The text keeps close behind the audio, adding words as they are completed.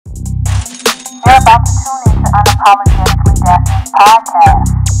about to tune into Unapologetically Daphnique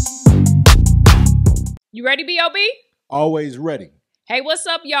podcast. You ready, B.O.B.? Always ready. Hey, what's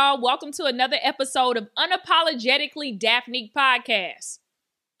up, y'all? Welcome to another episode of Unapologetically Daphnique podcast.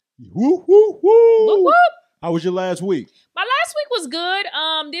 Woo, woo, woo. Whoop, whoop. How was your last week? My last week was good.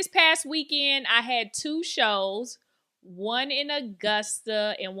 This past weekend, I had two shows, one in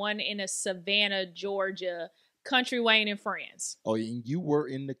Augusta and one in Savannah, Georgia, Country Wayne and Friends. Oh, and you were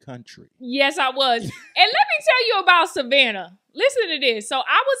in the country. Yes, I was. And let me tell you about Savannah. Listen to this. So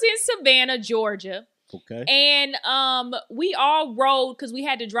I was in Savannah, Georgia. Okay. And we all rode because we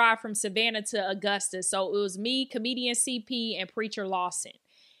had to drive from Savannah to Augusta. So it was me, comedian CP, and preacher Lawson.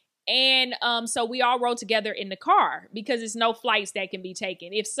 And so we all rode together in the car because it's no flights that can be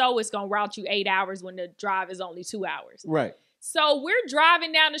taken. If so, it's going to route you 8 hours when the drive is only 2 hours. Right. So we're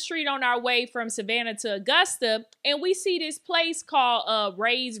driving down the street on our way from Savannah to Augusta, and we see this place called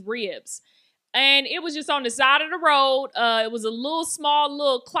Ray's Ribs. And it was just on the side of the road. It was a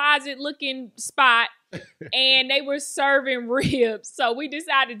little closet-looking spot, and they were serving ribs. So we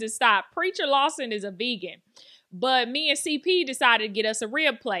decided to stop. Preacher Lawson is a vegan, but me and CP decided to get us a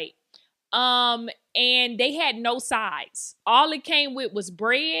rib plate. And they had no sides. All it came with was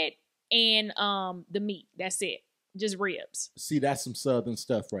bread and the meat. That's it. Just ribs. See, that's some Southern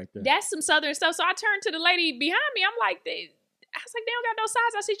stuff right there. That's some Southern stuff. So I turned to the lady behind me. I was like, they don't got no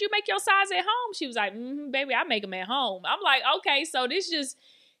sides. I said, you make your sides at home? She was like, baby, I make them at home. I'm like, okay, so this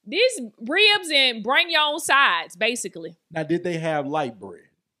ribs and bring your own sides, basically. Now, did they have light bread?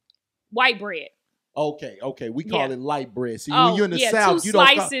 White bread. Okay. We call it light bread. See, Oh, when you're in the South, two you don't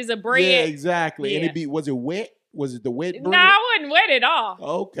slices of bread. Yeah, exactly. Yeah. And was it wet? Was it the wet bread? No, I wasn't wet at all.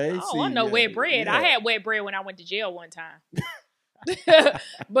 Okay. I don't want no wet bread. Yeah. I had wet bread when I went to jail one time.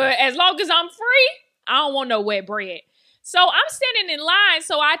 But as long as I'm free, I don't want no wet bread. So I'm standing in line.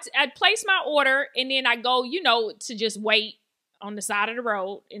 So I place my order and then I go, to just wait on the side of the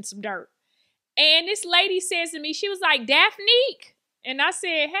road in some dirt. And this lady says to me, she was like, Daphnique. And I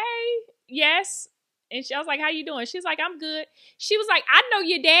said, hey, yes. And I was like, how you doing? She's like, I'm good. She was like, I know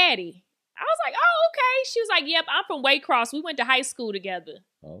your daddy. I was like, oh, okay. She was like, yep, I'm from Waycross. We went to high school together.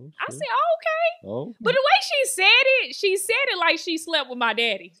 Oh, I said, oh, okay. Oh. But the way she said it like she slept with my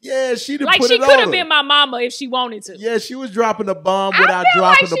daddy. Yeah, she didn't like put she it could on have her. been my mama if she wanted to. Yeah, she was dropping a bomb without I feel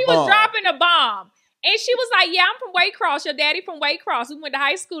dropping like she a bomb. was dropping a bomb. And she was like, yeah, I'm from Waycross. Your daddy from Waycross. We went to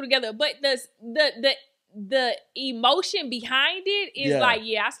high school together. But the emotion behind it is like,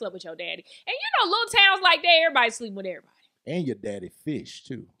 yeah, I slept with your daddy. And little towns like that, everybody sleep with everybody. And your daddy fish,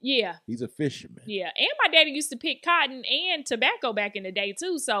 too. Yeah. He's a fisherman. Yeah. And my daddy used to pick cotton and tobacco back in the day,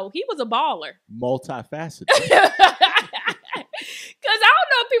 too. So he was a baller. Multifaceted. Because I don't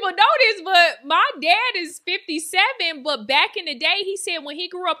know if people know this, but my dad is 57. But back in the day, he said when he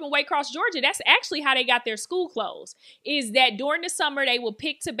grew up in Waycross, Georgia, that's actually how they got their school clothes. Is that during the summer, they would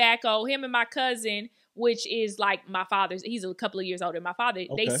pick tobacco, him and my cousin, which is like my father's. He's a couple of years older than my father.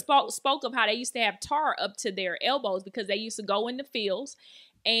 Okay. They spoke of how they used to have tar up to their elbows because they used to go in the fields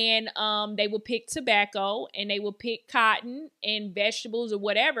and they would pick tobacco and they would pick cotton and vegetables or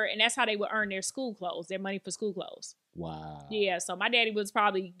whatever. And that's how they would earn their school clothes, their money for school clothes. Wow. Yeah, so my daddy was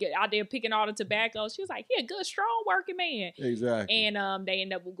probably out there picking all the tobacco. She was like, he a good, strong working man. Exactly. And they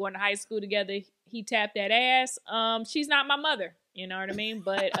ended up going to high school together. He tapped that ass. She's not my mother. You know what I mean?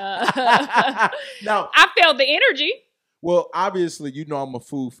 But now, I felt the energy. Well, obviously, I'm a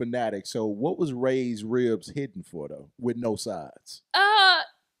food fanatic. So what was Ray's Ribs hidden for, though, with no sides? They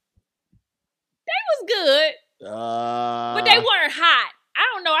was good. But they weren't hot. I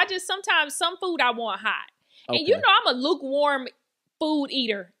don't know. Sometimes some food I want hot. Okay. And I'm a lukewarm food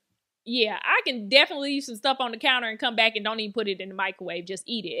eater. Yeah, I can definitely leave some stuff on the counter and come back and don't even put it in the microwave. Just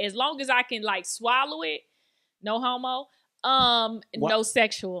eat it. As long as I can swallow it. No homo. No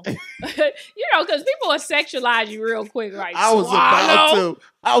sexual. Because people will sexualize you real quick, right? I was about to.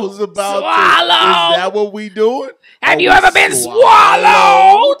 Swallow. Is that what we doing? Have you ever been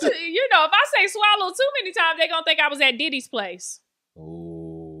swallowed? If I say swallow too many times, they're going to think I was at Diddy's place.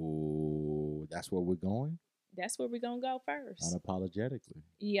 Oh, that's where we're going? That's where we're going to go first. Unapologetically.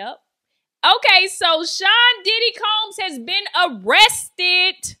 Yep. Okay, so Sean Diddy Combs has been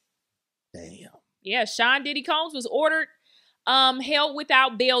arrested. Damn. Yeah, Sean Diddy Combs was ordered held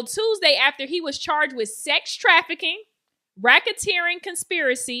without bail Tuesday after he was charged with sex trafficking, racketeering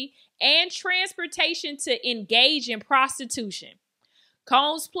conspiracy, and transportation to engage in prostitution.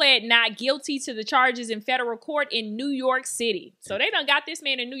 Combs pled not guilty to the charges in federal court in New York City. So they done got this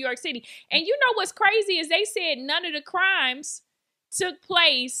man in New York City. And you know what's crazy is they said none of the crimes took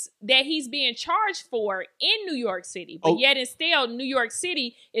place that he's being charged for in New York City. But yet and still, New York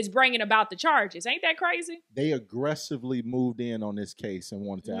City is bringing about the charges. Ain't that crazy? They aggressively moved in on this case and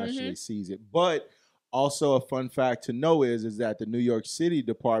wanted to actually seize it. But also a fun fact to know is that the New York City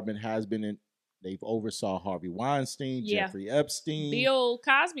Department has been in, they've oversaw Harvey Weinstein, Jeffrey Epstein. Bill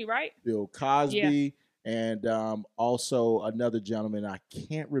Cosby, right? Bill Cosby. And also another gentleman, I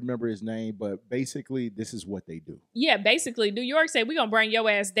can't remember his name, but basically this is what they do. Yeah, basically New York said, we're going to bring your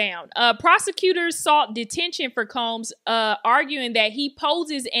ass down. Prosecutors sought detention for Combs, arguing that he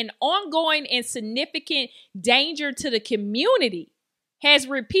poses an ongoing and significant danger to the community, has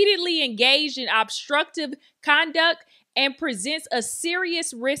repeatedly engaged in obstructive conduct, and presents a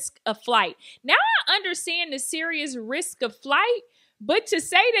serious risk of flight. Now I understand the serious risk of flight, but to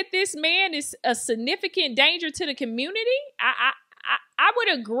say that this man is a significant danger to the community, I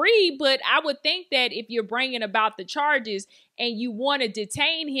would agree, but I would think that if you're bringing about the charges and you want to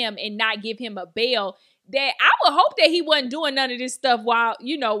detain him and not give him a bail, that I would hope that he wasn't doing none of this stuff while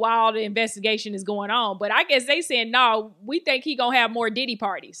all the investigation is going on. But I guess they saying, no, we think he gonna have more Diddy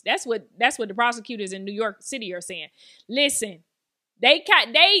parties. That's what the prosecutors in New York City are saying. Listen, they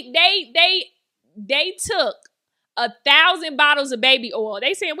took 1,000 bottles of baby oil.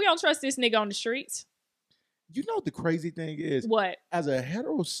 They saying we don't trust this nigga on the streets. You know what the crazy thing is? What? As a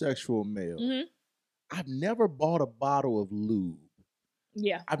heterosexual male, I've never bought a bottle of lube.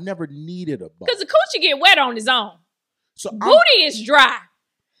 Yeah. I've never needed a bottle. Because the coochie get wet on his own. So booty is dry.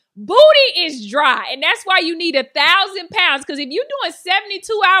 Booty is dry. And that's why you need 1,000 pounds. Because if you're doing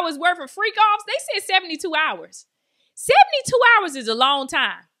 72 hours worth of freak offs, they said 72 hours. 72 hours is a long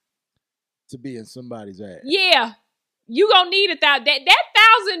time. To be in somebody's ass. Yeah. You gonna need 1,000. That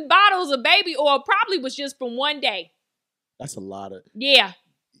 1,000 bottles of baby oil probably was just from one day. That's a lot of. Yeah.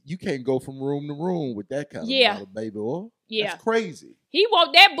 You can't go from room to room with that kind of bottle of baby oil. Yeah. That's crazy. He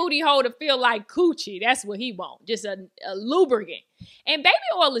want that booty hole to feel like coochie. That's what he want. Just a lubricant. And baby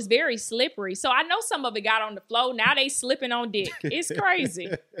oil is very slippery. So I know some of it got on the floor. Now they slipping on dick. It's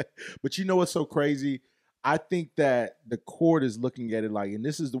crazy. But you know what's so crazy? I think that the court is looking at it like, and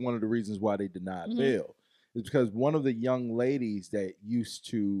this is one of the reasons why they denied bail, is because one of the young ladies that used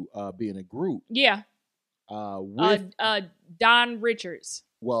to be in a group. Yeah. With Don Richards.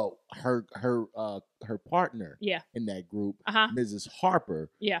 Well, her partner in that group, Mrs. Harper,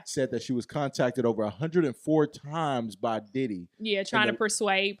 said that she was contacted over 104 times by Diddy. Yeah, trying to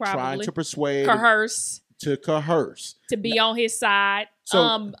persuade, probably. Trying to persuade. Coerce. To be on his side.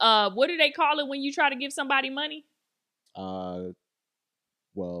 So, what do they call it when you try to give somebody money?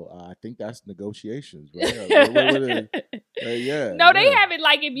 Well, I think that's negotiations, right? Yeah. No, they have it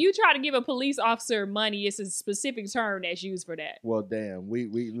like if you try to give a police officer money, it's a specific term that's used for that. Well, damn, we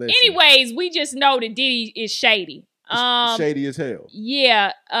listen. Anyways, we just know that Diddy is shady. Shady as hell.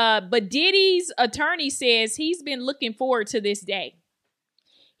 Yeah, but Diddy's attorney says he's been looking forward to this day.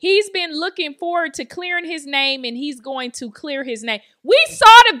 He's been looking forward to clearing his name, and he's going to clear his name. We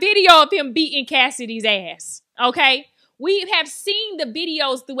saw the video of him beating Cassidy's ass, okay? We have seen the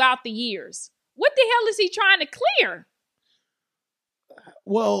videos throughout the years. What the hell is he trying to clear?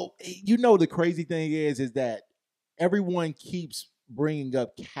 Well, you know the crazy thing is that everyone keeps bringing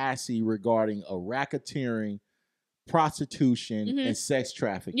up Cassie regarding a racketeering, prostitution, and sex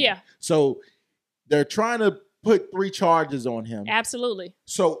trafficking. Yeah. So they're trying to put 3 charges on him. Absolutely.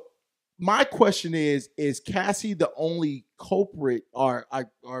 So my question is Cassie the only culprit or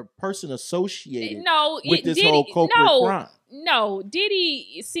person associated with this whole culprit crime? No,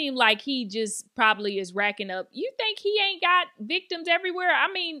 Diddy seemed like he just probably is racking up. You think he ain't got victims everywhere?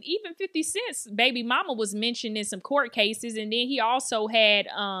 I mean, even 50 Cent's baby mama was mentioned in some court cases, and then he also had,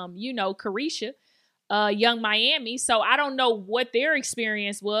 Carisha, Young Miami. So I don't know what their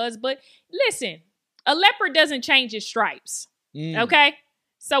experience was, but listen, a leopard doesn't change his stripes, okay?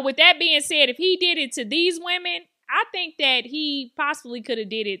 So with that being said, if he did it to these women, I think that he possibly could have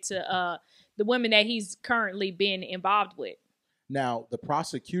did it to the women that he's currently been involved with. Now,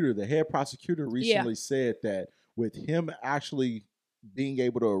 the head prosecutor recently said that with him actually being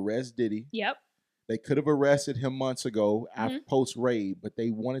able to arrest Diddy, they could have arrested him months ago after post-raid, but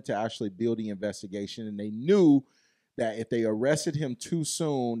they wanted to actually build the investigation, and they knew that if they arrested him too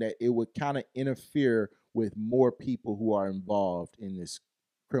soon, that it would kind of interfere with more people who are involved in this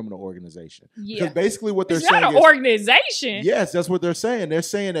criminal organization. Yeah. Because basically what they're saying is... It's not an organization. Yes, that's what they're saying. They're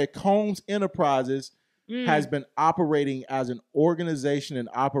saying that Combs Enterprises has been operating as an organization and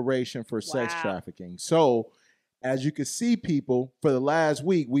operation for sex trafficking. So, as you can see, people, for the last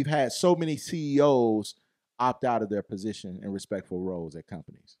week, we've had so many CEOs opt out of their position in respectful roles at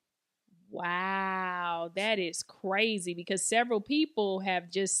companies. Wow, that is crazy because several people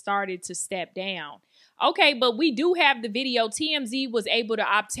have just started to step down. Okay, but we do have the video. TMZ was able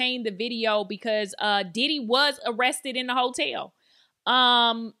to obtain the video because Diddy was arrested in the hotel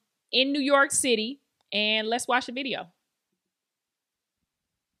in New York City. And let's watch the video.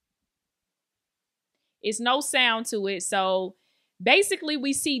 It's no sound to it. So basically,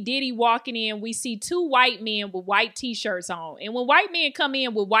 we see Diddy walking in. We see two white men with white T-shirts on. And when white men come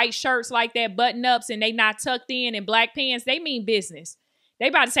in with white shirts like that, button-ups, and they not tucked in and black pants, they mean business. They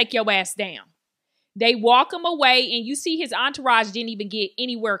about to take your ass down. They walk him away, and you see his entourage didn't even get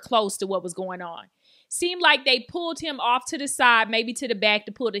anywhere close to what was going on. Seemed like they pulled him off to the side, maybe to the back,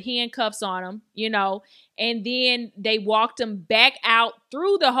 to put the handcuffs on him, you know, and then they walked him back out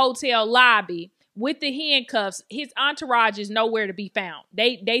through the hotel lobby with the handcuffs. His entourage is nowhere to be found.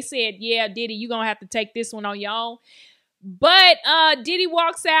 They said, yeah, Diddy, you're going to have to take this one on your own. But Diddy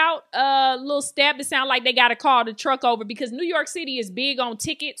walks out, a little step. It sounds like they got to call the truck over because New York City is big on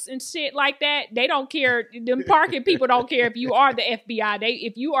tickets and shit like that. They don't care. Them parking people don't care if you are the FBI.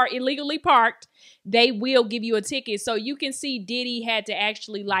 If you are illegally parked, they will give you a ticket. So you can see Diddy had to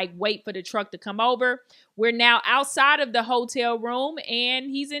actually like wait for the truck to come over. We're now outside of the hotel room and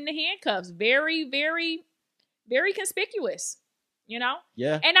he's in the handcuffs. Very, very, very conspicuous. You know?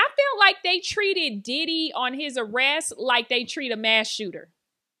 Yeah. And I feel like they treated Diddy on his arrest like they treat a mass shooter.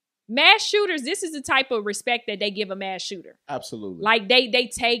 Mass shooters, this is the type of respect that they give a mass shooter. Absolutely. Like they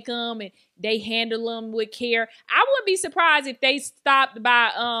take them and they handle them with care. I wouldn't be surprised if they stopped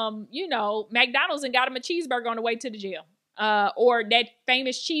by, you know, McDonald's and got him a cheeseburger on the way to the jail. Or that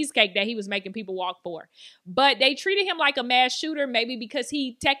famous cheesecake that he was making people walk for. But they treated him like a mass shooter, maybe because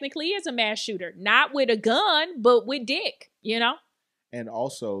he technically is a mass shooter. Not with a gun, but with dick, you know? And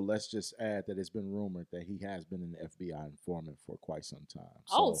also, let's just add that it's been rumored that he has been an FBI informant for quite some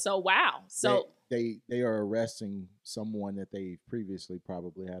time. So wow. So they are arresting someone that they previously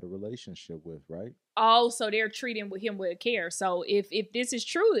probably had a relationship with, right? Oh, so they're treating him with care. So if this is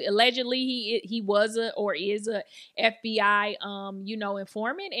true, allegedly he was or is a FBI you know,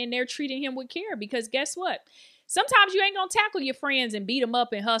 informant, and they're treating him with care because guess what? Sometimes you ain't gonna tackle your friends and beat them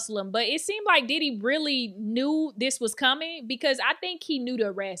up and hustle them. But it seemed like Diddy really knew this was coming because I think he knew the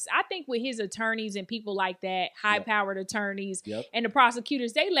arrest. I think with his attorneys and people like that, high-powered attorneys and the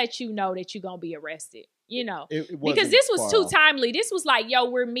prosecutors, they let you know that you're gonna be arrested. You know, because this was too timely. This was like, yo,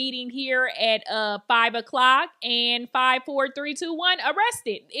 we're meeting here at 5 o'clock and 5, 4, 3, 2, 1,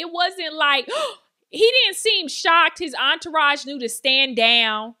 arrested. It wasn't like he didn't seem shocked. His entourage knew to stand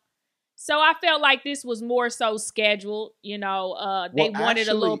down. So I felt like this was more so scheduled, you know, they wanted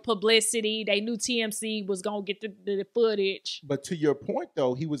a little publicity. They knew TMZ was going to get the footage. But to your point,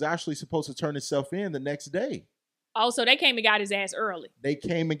 though, he was actually supposed to turn himself in the next day. Oh, so they came and got his ass early. They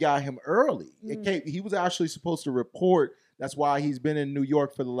came and got him early. He was actually supposed to report. That's why he's been in New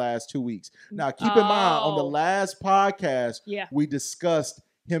York for the last 2 weeks. Now, keep in mind, on the last podcast, we discussed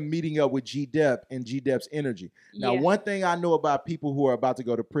him meeting up with G-Dep and G-Dep's energy. Now, one thing I know about people who are about to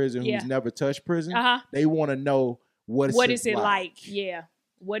go to prison who's never touched prison, they want to know what is it like. Yeah.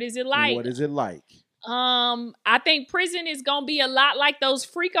 What is it like? What is it like? I think prison is going to be a lot like those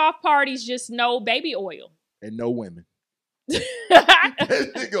freak off parties, just no baby oil. And no women. But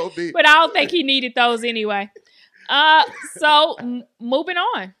I don't think he needed those anyway. So moving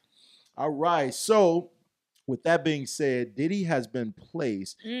on. All right. So with that being said, Diddy has been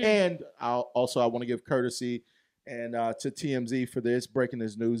placed, and I want to give courtesy and to TMZ for this, breaking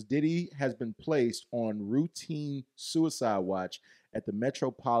this news. Diddy has been placed on routine suicide watch at the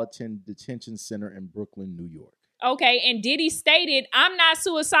Metropolitan Detention Center in Brooklyn, New York. Okay, and Diddy stated, I'm not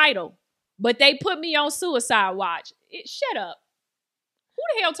suicidal, but they put me on suicide watch. Shut up. Who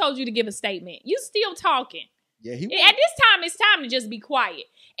the hell told you to give a statement? You still talking. Yeah, at this time, it's time to just be quiet.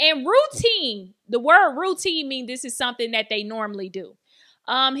 And routine, the word routine means this is something that they normally do.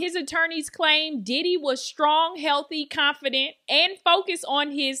 His attorneys claim Diddy was strong, healthy, confident, and focused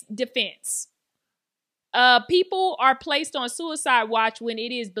on his defense. People are placed on suicide watch when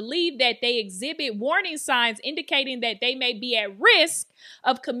it is believed that they exhibit warning signs indicating that they may be at risk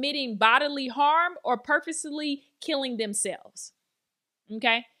of committing bodily harm or purposely killing themselves.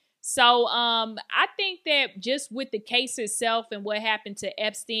 Okay? So I think that just with the case itself and what happened to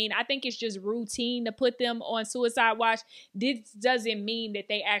Epstein, I think it's just routine to put them on suicide watch. This doesn't mean that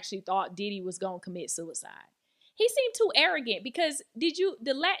they actually thought Diddy was going to commit suicide. He seemed too arrogant because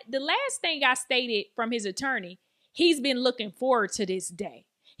the last thing I stated from his attorney, he's been looking forward to this day.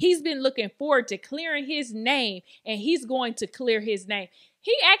 He's been looking forward to clearing his name, and he's going to clear his name.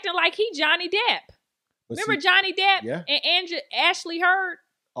 He acting like he Johnny Depp. Remember Johnny Depp and Ashley Heard?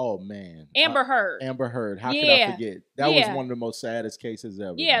 Oh man, Amber Heard. Amber Heard. How could I forget? That was one of the most saddest cases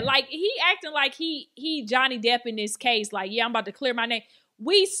ever. Yeah, man. like he acting like he Johnny Depp in this case. Like, yeah, I'm about to clear my name.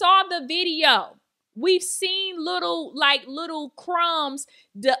 We saw the video. We've seen little crumbs.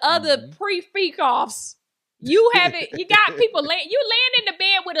 The other pre-freak-offs. You haven't. You got people. You land in the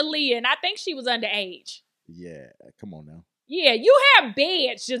bed with Aaliyah, and I think she was underage. Yeah, come on now. Yeah, you have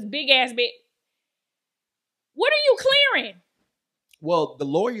beds, just big ass bed. What are you clearing? Well, the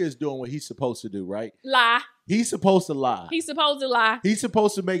lawyer is doing what he's supposed to do, right? Lie. He's supposed to lie. He's supposed to lie. He's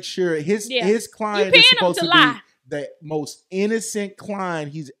supposed to make sure his client is supposed to lie. Be the most innocent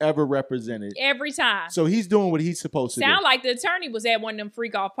client he's ever represented. Every time. So he's doing what he's supposed to do. Sound like the attorney was at one of them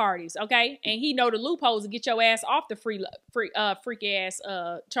freak off parties, okay? And he know the loopholes to get your ass off the freak ass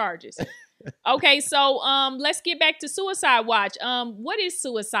charges. Okay, so let's get back to Suicide Watch. What is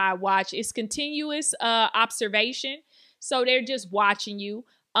Suicide Watch? It's continuous observation. So they're just watching you.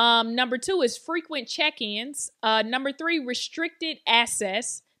 Number 2 is frequent check-ins. Number 3, restricted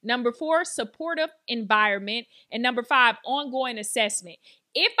access. Number 4, supportive environment. And number 5, ongoing assessment.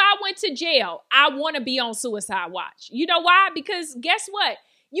 If I went to jail, I want to be on Suicide Watch. You know why? Because guess what?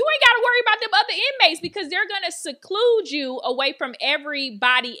 You ain't got to worry about them other inmates because they're going to seclude you away from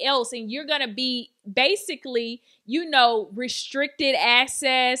everybody else. And you're going to be basically, restricted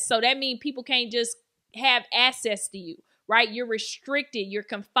access. So that means people can't just have access to you, right? You're restricted. You're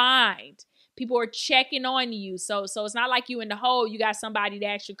confined. People are checking on you. So it's not like you in the hole. You got somebody to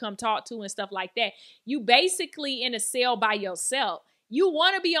actually come talk to and stuff like that. You basically in a cell by yourself. You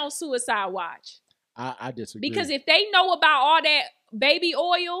want to be on Suicide Watch. I disagree. Because if they know about all that baby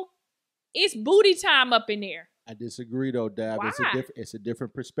oil, it's booty time up in there. I disagree though, Dab. Why? It's a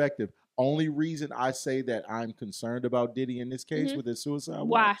different perspective. Only reason I say that I'm concerned about Diddy in this case with his Suicide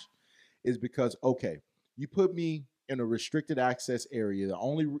Watch is because, okay, you put me in a restricted access area. The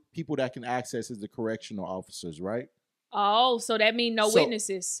only people that can access is the correctional officers, right? Oh, so that means no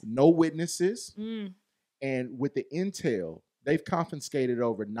witnesses. No witnesses. And with the intel, they've confiscated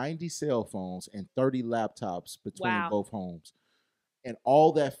over 90 cell phones and 30 laptops between both homes. And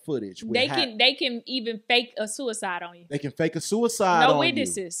all that footage. They can even fake a suicide on you. They can fake a suicide on you. No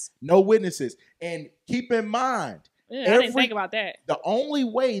witnesses. No witnesses. And keep in mind, I didn't think about that. The only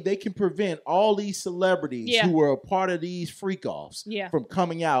way they can prevent all these celebrities who were a part of these freak-offs from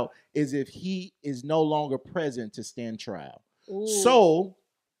coming out is if he is no longer present to stand trial. Ooh. So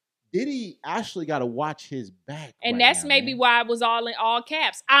Diddy actually got to watch his back. And that's maybe why it was all in all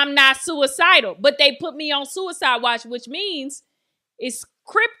caps. I'm not suicidal, but they put me on Suicide Watch, which means it's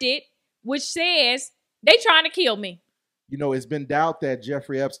cryptid, which says they trying to kill me. It's been doubt that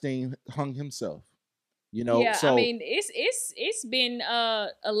Jeffrey Epstein hung himself. I mean, it's been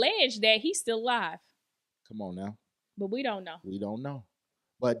alleged that he's still alive. Come on now. But we don't know. We don't know.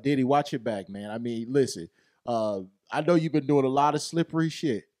 But Diddy, watch your back, man. I mean, listen, I know you've been doing a lot of slippery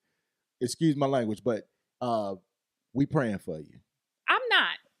shit. Excuse my language, but we praying for you.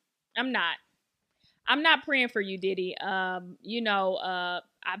 I'm not praying for you, Diddy. I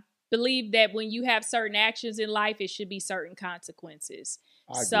believe that when you have certain actions in life, it should be certain consequences.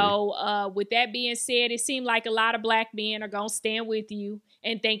 So with that being said, it seemed like a lot of black men are going to stand with you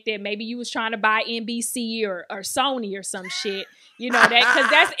and think that maybe you was trying to buy NBC or Sony or some shit. That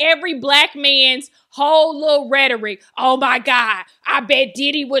because that's every black man's whole little rhetoric. Oh my God, I bet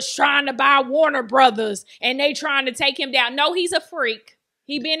Diddy was trying to buy Warner Brothers and they trying to take him down. No, he's a freak.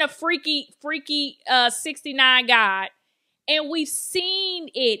 He been a freaky 69 god. And we've seen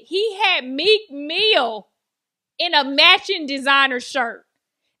it. He had Meek Mill in a matching designer shirt.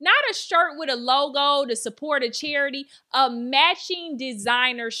 Not a shirt with a logo to support a charity, a matching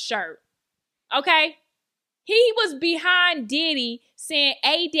designer shirt. Okay? He was behind Diddy saying,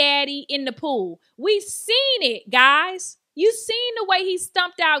 "Hey, daddy," in the pool. We've seen it, guys. You seen the way he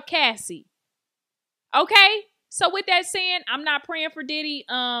stumped out Cassie. Okay? So with that saying, I'm not praying for Diddy,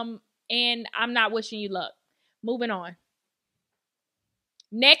 and I'm not wishing you luck. Moving on.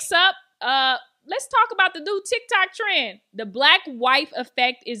 Next up, let's talk about the new TikTok trend. The black wife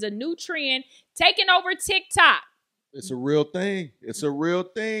effect is a new trend taking over TikTok. It's a real thing. It's a real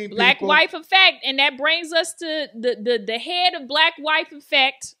thing. Black wife effect. And that brings us to the head of black wife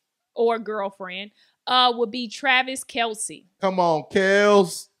effect or girlfriend would be Travis Kelce. Come on,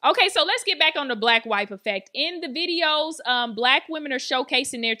 Kels. Okay, so let's get back on the black wife effect. In the videos, black women are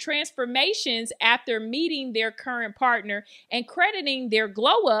showcasing their transformations after meeting their current partner and crediting their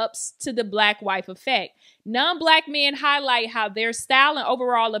glow-ups to the black wife effect. Non-black men highlight how their style and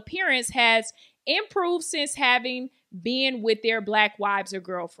overall appearance has improved since having been with their black wives or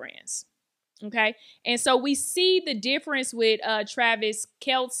girlfriends. Okay. And so we see the difference with Travis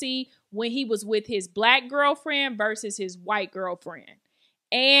Kelce when he was with his black girlfriend versus his white girlfriend.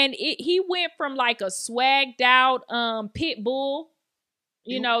 And he went from like a swagged out pit bull,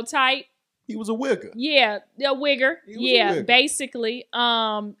 type. He was a wigger. Yeah, a wigger. Yeah, a wigger. Basically.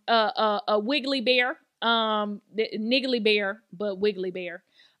 A wiggly bear. Niggly bear, but wiggly bear.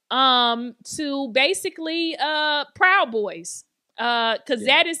 To basically Proud Boys. Because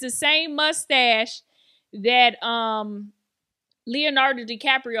that is the same mustache that Leonardo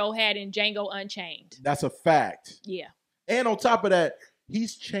DiCaprio had in Django Unchained. That's a fact. Yeah. And on top of that,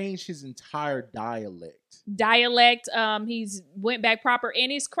 he's changed his entire dialect. He's went back proper.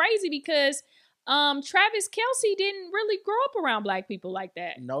 And it's crazy because Travis Kelce didn't really grow up around black people like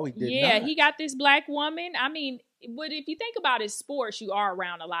that. No, he did not. Yeah, he got this black woman. I mean, but if you think about it, sports, you are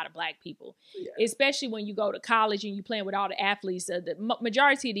around a lot of black people, especially when you go to college and you're playing with all the athletes. The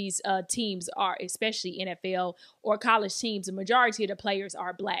majority of these teams are, especially NFL or college teams, the majority of the players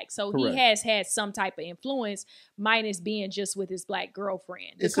are black. So Correct. He has had some type of influence, minus being just with his black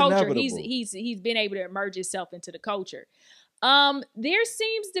girlfriend. The culture, inevitable. He's been able to immerse himself into the culture. There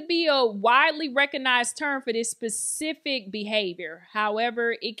seems to be a widely recognized term for this specific behavior.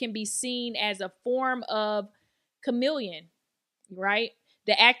 However, it can be seen as a form of chameleon, right?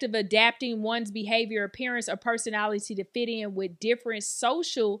 The act of adapting one's behavior, appearance, or personality to fit in with different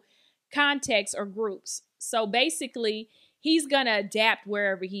social contexts or groups. So basically, he's going to adapt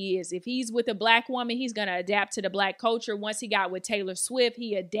wherever he is. If he's with a black woman, he's going to adapt to the black culture. Once he got with Taylor Swift,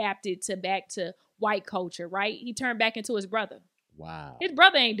 he adapted back to white culture, right? He turned back into his brother. Wow. His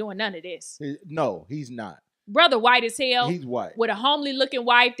brother ain't doing none of this. No, he's not. Brother white as hell. He's white. With a homely looking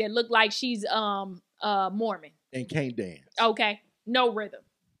wife that looked like she's Mormon. And can't dance. Okay. No rhythm.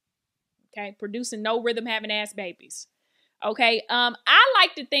 Okay. Producing no rhythm, having ass babies. Okay. I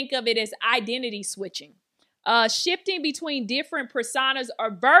like to think of it as identity switching. Shifting between different personas or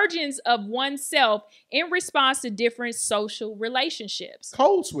versions of oneself in response to different social relationships.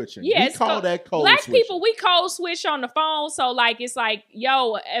 Code switching. Yes, we call that code black switching. people, we code switch on the phone. So like, it's like,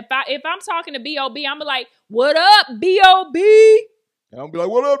 yo, if I'm talking to B.O.B., I'm like, what up, B.O.B.? And I'm be like,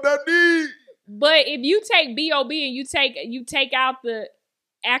 what up, Daphnique? But if you take B.O.B. and you take out the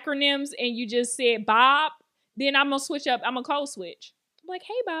acronyms and you just said Bob, then I'm going to switch up. I'm going to code switch. I'm like,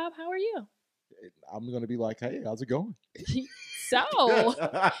 hey, Bob, how are you? I'm going to be like, hey, how's it going? So,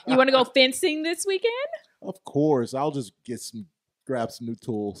 you want to go fencing this weekend? Of course. I'll just grab some new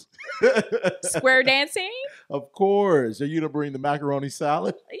tools. Square dancing? Of course. Are you going to bring the macaroni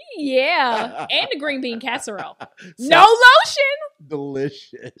salad? Yeah. And the green bean casserole. No lotion.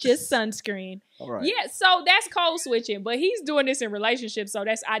 Delicious. Just sunscreen. All right. Yeah, so that's code switching, but he's doing this in relationships, so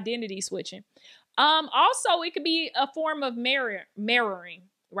that's identity switching. Also, it could be a form of mirroring,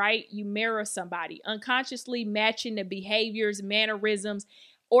 right? You mirror somebody, unconsciously matching the behaviors, mannerisms,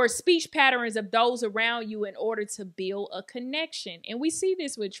 or speech patterns of those around you in order to build a connection. And we see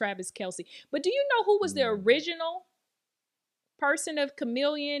this with Travis Kelce. But do you know who was the original person of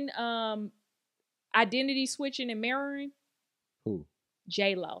chameleon identity switching and mirroring? Who?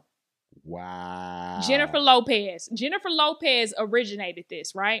 J-Lo. Wow. Jennifer Lopez. Jennifer Lopez originated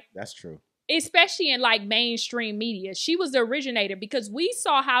this, right? That's true. Especially in like mainstream media. She was the originator because we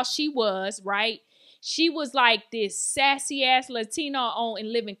saw how she was, right? She was like this sassy ass Latina on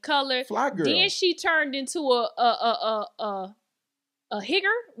In Living Color. Fly girl. Then she turned into a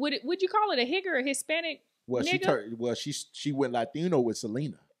higger. Would you call it a higger, a Hispanic? Well, nigga? she went Latino with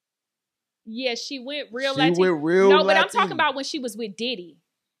Selena. Yeah, she went real Latino. No, but I'm talking about when she was with Diddy.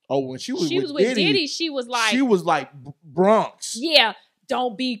 Oh, when she was with Diddy, she was like Bronx. Yeah,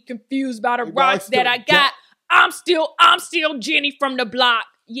 don't be confused by the rocks that I got. I'm still Jenny from the block.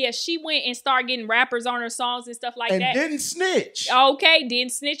 Yeah, she went and started getting rappers on her songs and stuff like that. And didn't snitch. Okay,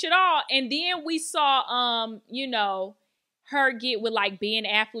 didn't snitch at all. And then we saw, her get with like Ben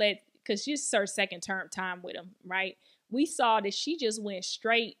Affleck because she's her second time with him, right? We saw that she just went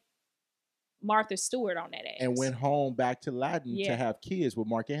straight Martha Stewart on that ass. And went home back to Latin to have kids with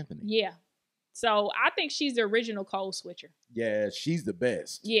Mark Anthony. Yeah. So I think she's the original code switcher. Yeah, she's the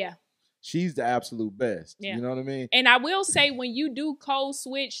best. Yeah. She's the absolute best. Yeah. You know what I mean? And I will say when you do code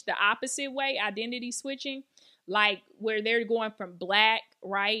switch the opposite way, identity switching, like where they're going from black,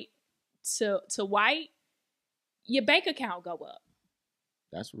 right, to white, your bank account go up.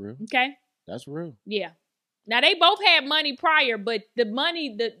 That's real. Okay? That's real. Yeah. Now they both had money prior, but the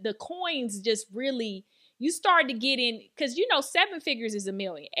money, the coins just really, you start to get in, because 7 figures is $1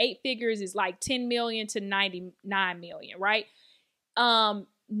 million. 8 figures is like 10 million to 99 million, right? 9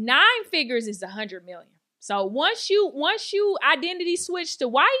 figures is 100 million. So once you identity switch to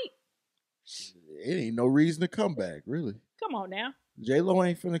white, It ain't no reason to come back, really. Come on now. J-Lo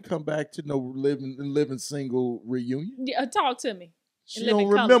ain't finna come back to no living single reunion. Yeah, talk to me. She don't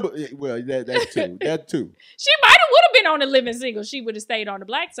remember. Well, that too. That too. She would have been on the living single. She would have stayed on the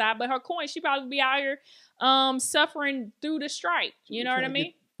black side, but her coin, she probably be out here suffering through the strike. You know what I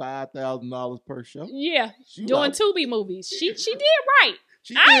mean? $5,000 per show. Yeah, doing Tubi movies. She did right.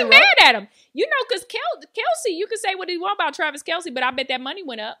 I ain't mad at him. You know, because Kelsey, you can say what you want about Travis Kelce, but I bet that money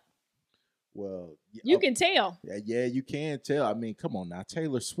went up. Well, you can tell. Yeah, you can tell. I mean, come on now,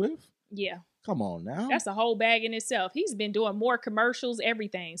 Taylor Swift. Yeah. Come on now. That's a whole bag in itself. He's been doing more commercials,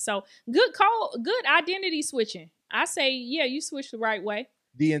 everything. So good call, good identity switching. I say, yeah, you switched the right way.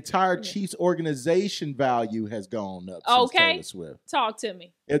 The entire Chiefs organization value has gone up since Taylor Swift. Talk to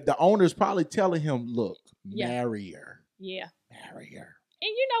me. The owner's probably telling him, look, marry her. Yeah. Marry her. And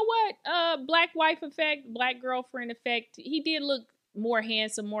you know what? Black wife effect, black girlfriend effect. He did look more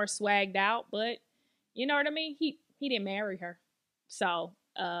handsome, more swagged out, but you know what I mean? He didn't marry her. So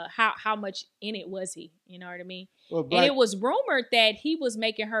how much in it was he? You know what I mean? Well, and it was rumored that he was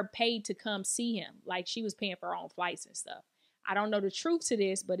making her pay to come see him. Like she was paying for her own flights and stuff. I don't know the truth to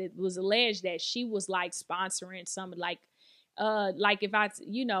this, but it was alleged that she was like sponsoring some like if I,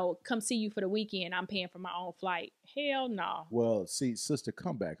 come see you for the weekend, I'm paying for my own flight. Hell no. Well, see, sister,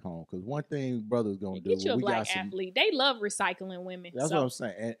 come back home. Because one thing brothers going to do. Get you a black athlete. They love recycling women. That's what I'm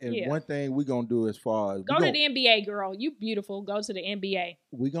saying. And one thing we going to do as far as. Go to the NBA, girl. You beautiful. Go to the NBA.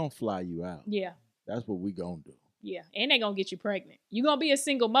 We going to fly you out. Yeah. That's what we going to do. Yeah. And they going to get you pregnant. You going to be a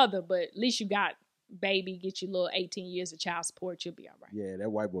single mother, but at least you got baby, get you a little 18 years of child support. You'll be all right. Yeah, that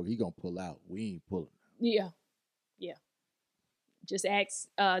white boy, he going to pull out. We ain't pulling out. Yeah. Yeah. Just ask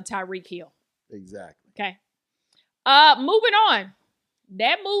Tyreek Hill. Exactly. Okay. Moving on.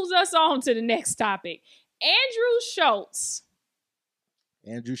 That moves us on to the next topic. Andrew Shultz.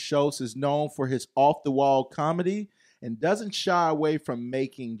 Andrew Shultz is known for his off-the-wall comedy and doesn't shy away from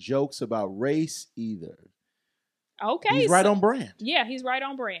making jokes about race either. Okay. He's right on brand. Yeah, he's right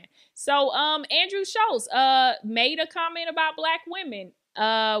on brand. So Andrew Schultz made a comment about black women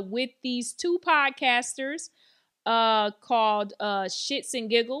with these two podcasters called Shits and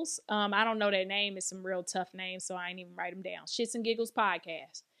Giggles. I don't know their name. It's some real tough names, so I ain't even write them down. Shits and Giggles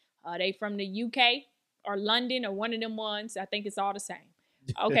podcast. They from the UK or London or one of them ones. I think it's all the same.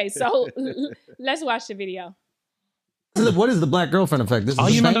 Okay, so let's watch the video. What is the black girlfriend effect? This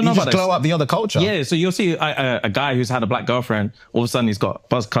you don't know about this. Glow up the other culture. Yeah, so you'll see a guy who's had a black girlfriend. All of a sudden, he's got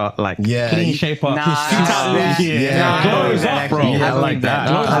buzz cut, like clean shape up. Glows up, bro. I like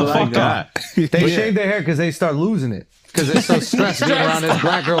that. They shave their hair because they start losing it. Because they're so stressed being around this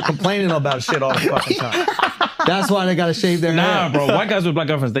black girl complaining about shit all the fucking time. That's why they gotta shave their hair. Nah, bro. White guys with black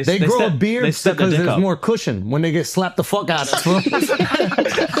girlfriends, they grow a beard because there's more cushion when they get slapped the fuck out of them.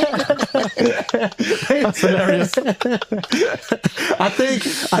 That's hilarious. I think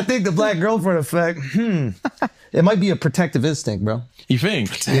the black girlfriend effect. It might be a protective instinct, bro. You think?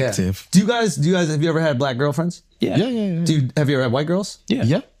 Protective. Yeah. Do you guys have you ever had black girlfriends? Yeah. Yeah. Have you ever had white girls?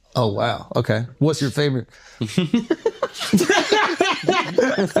 Yeah. Oh wow. Okay. What's your favorite?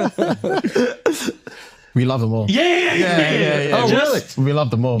 We love them all. Yeah. Oh, really? We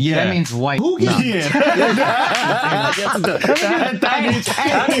love them all. Yeah. That means white. Who gets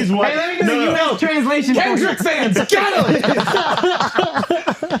that means white. Hey, let me get the translation. Kendrick fans? Get them!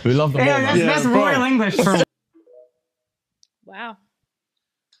 We love them all. That's royal English for. Wow.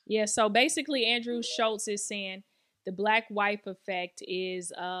 Yeah, so basically Andrew Schultz is saying the black wife effect is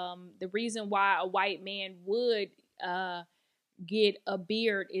the reason why a white man would get a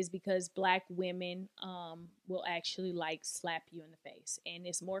beard is because black women will actually like slap you in the face and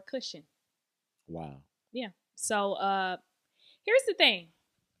it's more cushion. Wow. Yeah. So here's the thing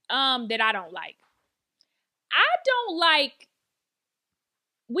that I don't like.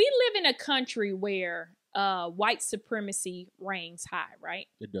 We live in a country where white supremacy reigns high, right?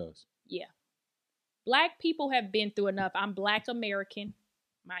 It does. Yeah. Black people have been through enough. I'm Black American.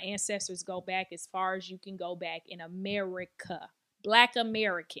 My ancestors go back as far as you can go back in America. Black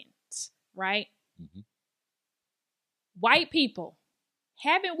Americans, right? Mm-hmm. White people,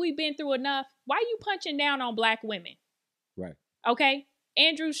 haven't we been through enough? Why are you punching down on black women? Right. Okay.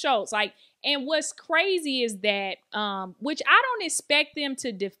 Andrew Schultz, and what's crazy is that, which I don't expect them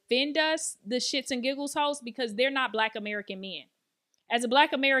to defend us, the Shits and Giggles hosts, because they're not Black American men. As a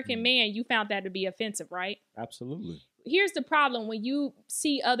Black American man, you found that to be offensive, right? Absolutely. Here's the problem. When you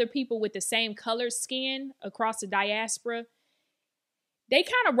see other people with the same color skin across the diaspora, they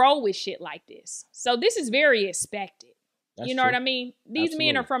kind of roll with shit like this. So this is very expected. You know what I mean? These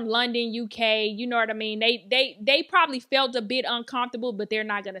men are from London, UK. You know what I mean? They probably felt a bit uncomfortable, but they're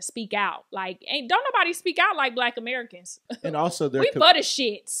not gonna speak out. Like, don't nobody speak out like Black Americans. And also, we butter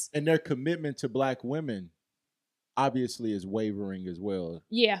shits. And their commitment to Black women obviously is wavering as well.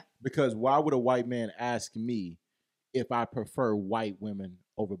 Yeah. Because why would a white man ask me if I prefer white women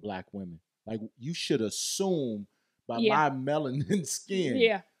over Black women? Like, you should assume by my melanin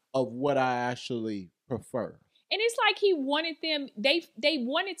skin of what I actually prefer. And it's like he wanted them, they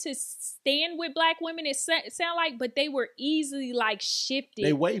wanted to stand with Black women, it sound like, but they were easily like shifted.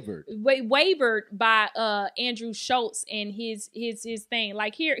 They wavered. Wavered by Andrew Shultz and his thing.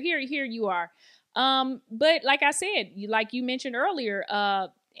 Like, here you are. But like I said, like you mentioned earlier,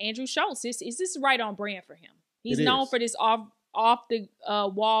 Andrew Shultz, this is right on brand for him. He's known for this off the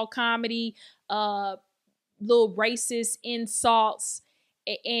wall comedy, little racist insults,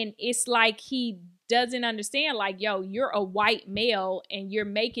 and it's like he doesn't understand, like, yo, you're a white male and you're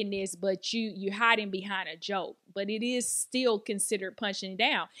making this, but you're hiding behind a joke. But it is still considered punching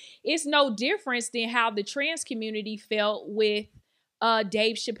down. It's no difference than how the trans community felt with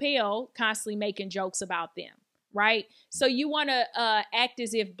Dave Chappelle constantly making jokes about them, right? So you want to act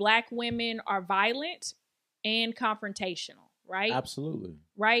as if Black women are violent and confrontational, right? Absolutely.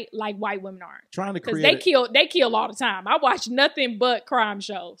 Right? Like white women aren't. Trying to create they kill all the time. I watch nothing but crime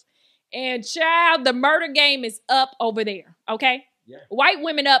shows. And child, the murder game is up over there, okay? Yeah. White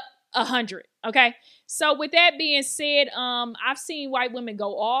women up 100, okay? So with that being said, I've seen white women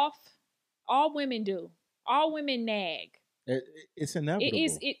go off. All women do. All women nag. It's inevitable.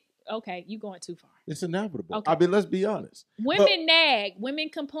 Okay, you going too far. It's inevitable. Okay. I mean, let's be honest. Women nag. Women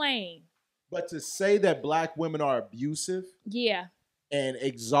complain. But to say that Black women are abusive, and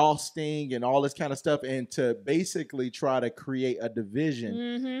exhausting and all this kind of stuff, and to basically try to create a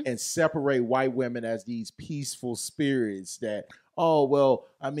division and separate white women as these peaceful spirits that, oh, well,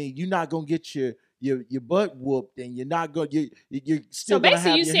 I mean, you're not gonna get your butt whooped, and you're not gonna you're still. So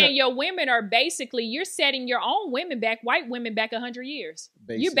basically, you're saying your women are you're setting your own women back, white women back 100 years.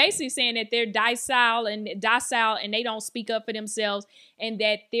 Basically. You're basically saying that they're docile and they don't speak up for themselves, and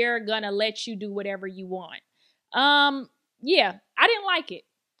that they're gonna let you do whatever you want. Yeah, I didn't like it,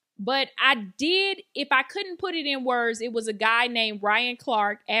 but I did. If I couldn't put it in words, it was a guy named Ryan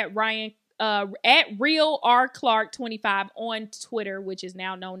Clark at Real R Clark 25 on Twitter, which is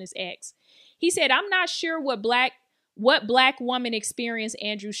now known as X. He said, "I'm not sure what black woman experience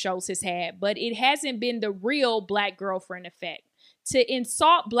Andrew Schultz has had, but it hasn't been the real Black girlfriend effect. To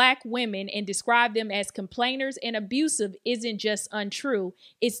insult Black women and describe them as complainers and abusive isn't just untrue;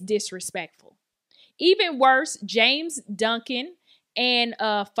 it's disrespectful. Even worse, James Duncan and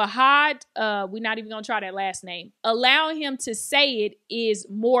Fahad, we're not even going to try that last name, allowing him to say it is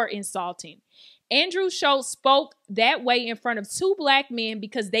more insulting. Andrew Schultz spoke that way in front of two Black men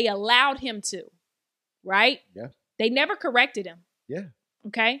because they allowed him to, right? Yeah. They never corrected him. Yeah.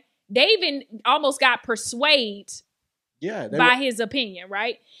 Okay? They even almost got persuaded by his opinion,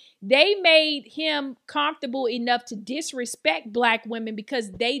 right? They made him comfortable enough to disrespect Black women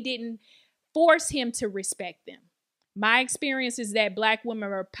because they didn't force him to respect them. My experience is that Black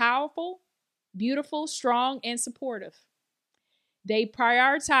women are powerful, beautiful, strong, and supportive. They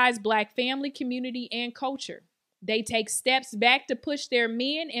prioritize Black family, community, and culture. They take steps back to push their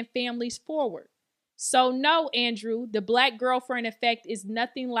men and families forward. So no, Andrew, the Black girlfriend effect is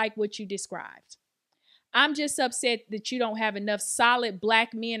nothing like what you described. I'm just upset that you don't have enough solid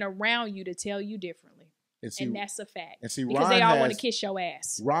Black men around you to tell you differently. And that's a fact. And see, because they all want to kiss your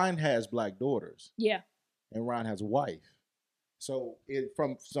ass. Ryan has Black daughters. Yeah. And Ryan has a wife. So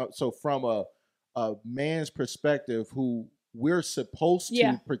from a man's perspective, who we're supposed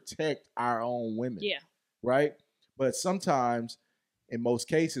to protect our own women. Yeah. Right? But sometimes, in most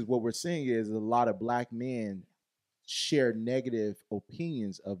cases, what we're seeing is a lot of Black men share negative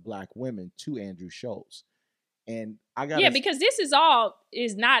opinions of Black women to Andrew Schultz. And I got because this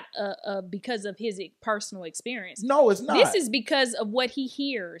is not because of his personal experience. No, it's not. This is because of what he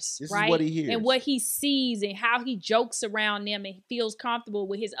hears, right? Is what he hears. And what he sees and how he jokes around them and feels comfortable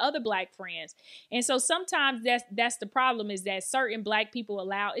with his other Black friends. And so sometimes that's the problem, is that certain Black people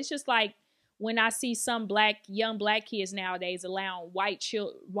allow. It's just like when I see some young Black kids nowadays allowing white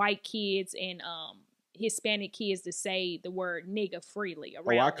kids and Hispanic kids to say the word nigga freely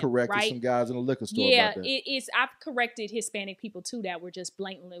around. I corrected some guys in the liquor store. Yeah, about that. I've corrected Hispanic people too that were just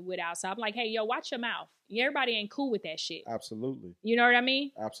blatantly without. So I'm like, hey, yo, watch your mouth. Everybody ain't cool with that shit. Absolutely. You know what I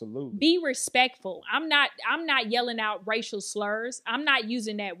mean? Absolutely. Be respectful. I'm not yelling out racial slurs. I'm not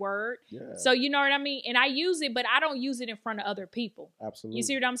using that word. Yeah. So you know what I mean? And I use it, but I don't use it in front of other people. Absolutely. You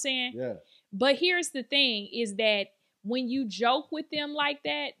see what I'm saying? Yeah. But here's the thing, is that when you joke with them like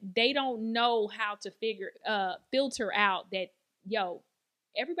that, they don't know how to filter out that, yo,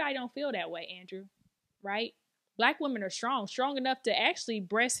 everybody don't feel that way, Andrew, right? Black women are strong enough to actually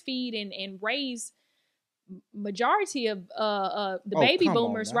breastfeed and raise majority of the baby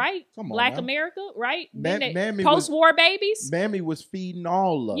boomers, right? Black America, right? Post-war babies. Mammy was feeding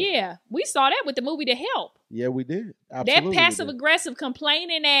all of them. Yeah, we saw that with the movie The Help. Yeah, we did. Absolutely, that passive-aggressive,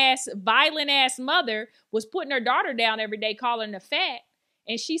 complaining-ass, violent-ass mother was putting her daughter down every day, calling her fat.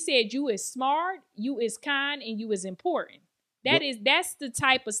 And she said, you is smart, you is kind, and you is important. That's the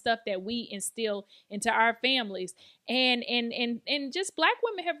type of stuff that we instill into our families. And just black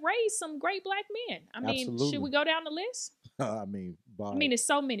women have raised some great black men. I mean, Absolutely. Should we go down the list? I mean, it's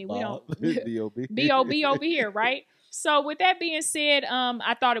so many. We don't B.O.B. B.O.B. over here, right? So with that being said,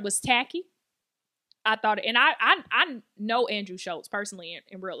 I thought it was tacky. I know Andrew Shultz personally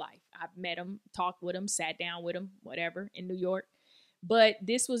in real life. I've met him, talked with him, sat down with him, whatever, in New York. But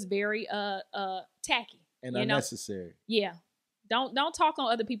this was very tacky and unnecessary. Yeah. Don't talk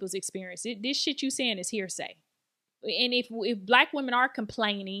on other people's experience. This shit you saying is hearsay. And if black women are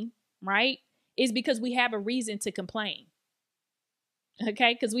complaining, right, it's because we have a reason to complain.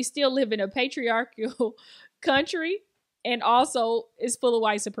 Okay? Because we still live in a patriarchal country, and also it's full of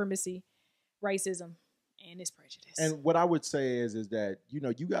white supremacy, racism, and it's prejudice. And what I would say is that,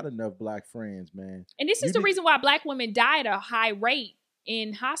 you got enough black friends, man. And this is the reason why black women die at a high rate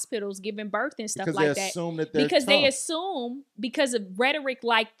in hospitals giving birth and stuff like that. They assume because of rhetoric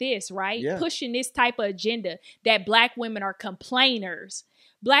like this, right? Yeah. Pushing this type of agenda that black women are complainers.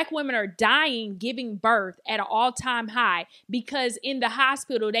 Black women are dying giving birth at an all-time high because in the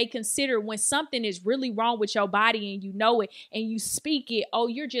hospital, they consider when something is really wrong with your body and you know it and you speak it, oh,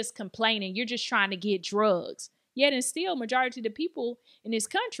 you're just complaining. You're just trying to get drugs. Yet and still, majority of the people in this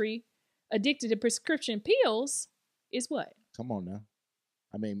country addicted to prescription pills is what? Come on now.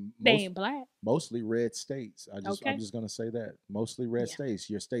 I mean, they ain't black. Mostly red states. I'm just gonna say that. Mostly red states.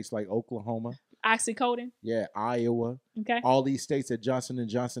 Your states like Oklahoma, oxycodone. Yeah, Iowa. Okay. All these states that Johnson &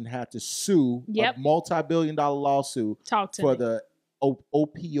 Johnson had to sue a multi-billion-dollar lawsuit for the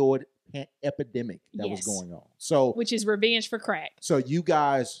opioid epidemic that was going on. So, which is revenge for crack. So you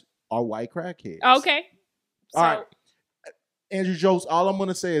guys are white crackheads. Okay. All right. Andrew Jones, all I'm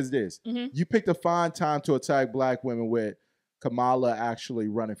gonna say is this: you picked a fine time to attack black women with Kamala actually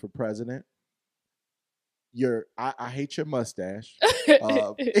running for president. I hate your mustache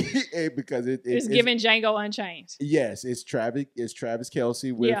because it's giving Django Unchained. Yes, it's Travis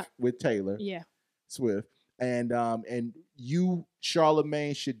Kelce with Taylor Swift, and you,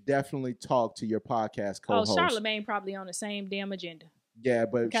 Charlemagne, should definitely talk to your podcast co-host. Oh, Charlemagne probably on the same damn agenda. Yeah,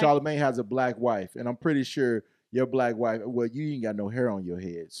 but Charlemagne has a black wife, and I'm pretty sure your black wife. Well, you ain't got no hair on your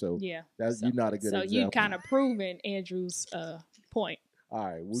head, so you're not a good example. So you kind of proven Andrew's point. All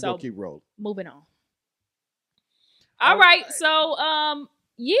right, we're gonna keep rolling. Moving on. All right. So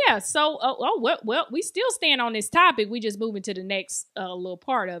well, we still stand on this topic. We just moving to the next little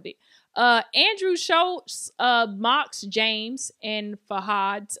part of it. Andrew Schultz mocks James and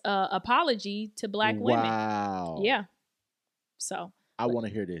Fahad's apology to black women. Wow. Yeah. So I want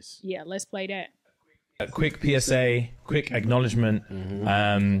to hear this. Yeah, let's play that. A quick PSA, quick acknowledgement.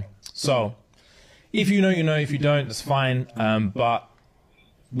 So if you know, you know. If you don't, that's fine. But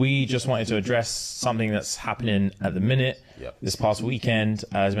we just wanted to address something that's happening at the minute. This past weekend,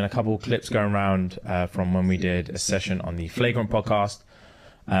 there's been a couple of clips going around from when we did a session on the Flagrant podcast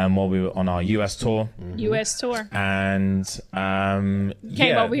while we were on our US tour. US tour. And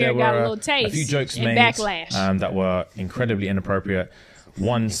came over here and got a little taste. A few jokes and made backlash. That were incredibly inappropriate.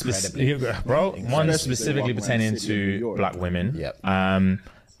 One specifically pertaining to black women.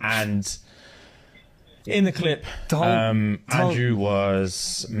 And in the clip, Andrew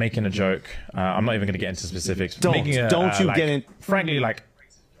was making a joke. I'm not even going to get into specifics. Frankly, like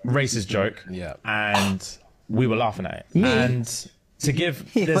racist joke. And we were laughing at it. And to give,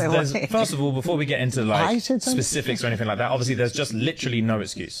 first of all, before we get into like specifics or anything like that, obviously there's just literally no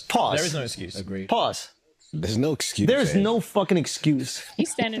excuse. Pause. There is no excuse. Agreed. Pause. There's no excuse. There's no fucking excuse. He's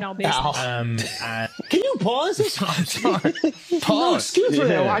standing on business. Can you pause? I'm sorry. Pause. No excuse for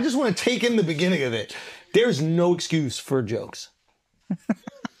that. I just want to take in the beginning of it. There's no excuse for jokes.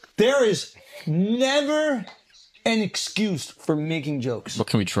 There is never an excuse for making jokes. But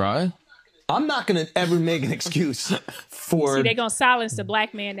can we try? I'm not going to ever make an excuse for... See, they're going to silence the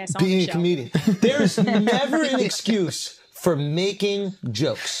black man that's on being the show. a comedian. There's never an excuse for making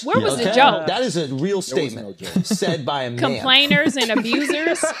jokes. Where was the joke? That is a real statement said by a man. Complainers and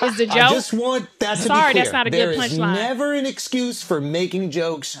abusers is the joke. I just want that to be clear. That's not a good punchline. There is never an excuse for making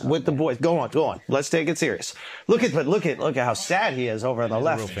jokes with the boys. Go on. Let's take it serious. Look at how sad he is over on the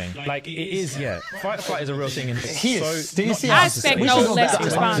left. Real thing. Like it is, yeah. Fight or flight is a real thing. And he is. Do you see? I expect no less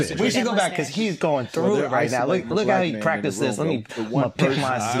response. We should go back because he's going through it right now. Look how he practiced this. Let me pick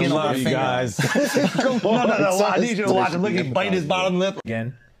my skin off my guys. No. I need you to watch him. Look, he bite his bottom lip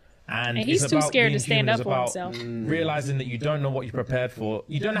again. And he's too scared to stand up for himself. Realizing that you don't know what you're prepared for.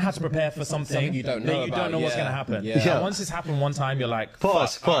 You don't know how to prepare for something you don't know what's going to happen. Yeah. Once it's happened one time, you're like,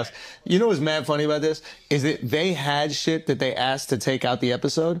 pause. You know what's mad funny about this? Is that they had shit that they asked to take out the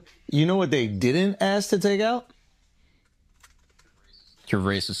episode. You know what they didn't ask to take out? Your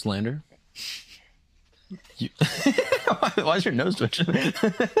racist slander. Why is your nose twitching?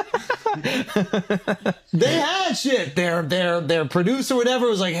 They had shit. Their producer, whatever,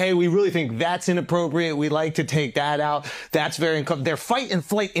 was like, "Hey, we really think that's inappropriate. We'd like to take that out. That's very uncomfortable." Their fight and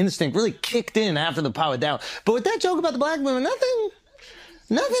flight instinct really kicked in after the power down. But with that joke about the black women, nothing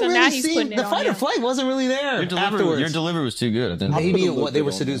So really now he's putting seemed. it The on fight or him. flight wasn't really there. Your delivery was too good. I think. Maybe they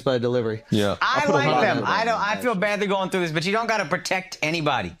were seduced by the delivery. Yeah. I like them. I feel bad they're going through this, but you don't got to protect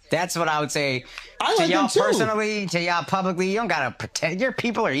anybody. That's what I would say. To y'all personally, to y'all publicly, you don't got to protect. Your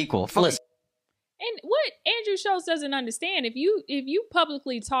people are equal. Listen. And what Andrew Schultz doesn't understand, if you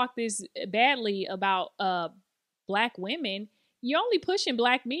publicly talk this badly about black women, you're only pushing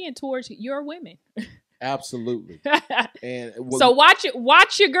black men towards your women. Absolutely. And so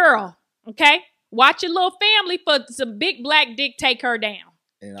watch your girl, okay? Watch your little family for some big black dick take her down,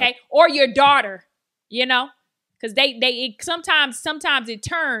 okay? Or your daughter, you know, because sometimes it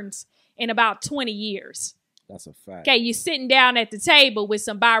turns in about 20 years. That's a fact. Okay, you're sitting down at the table with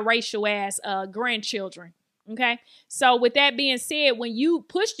some biracial ass grandchildren. Okay, so with that being said, when you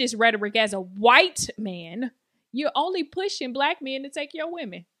push this rhetoric as a white man, you're only pushing black men to take your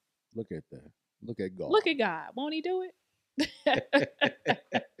women. Look at that. Look at God. Look at God. Won't he do it?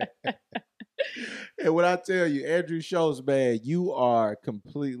 And when I tell you, Andrew Schultz, man, you are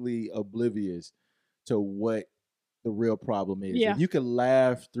completely oblivious to what the real problem is. Yeah. And you can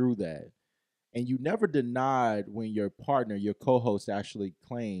laugh through that. And you never denied when your partner, your co-host, actually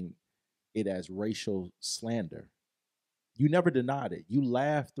claimed it as racial slander. You never denied it. You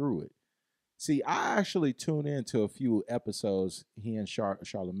laughed through it. See, I actually tuned into a few episodes, he and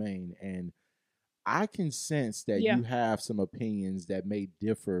Charlemagne, and I can sense that you have some opinions that may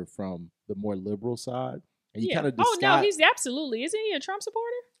differ from the more liberal side. And you kind of disguise. Oh, no, he's absolutely. Isn't he a Trump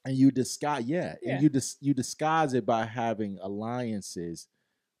supporter? And you disguise, and you disguise it by having alliances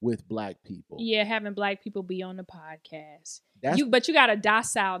with black people. Yeah, having black people be on the podcast. But you got a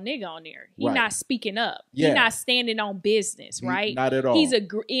docile nigga on there. He's not speaking up. Yeah. He's not standing on business, right? Not at all. He's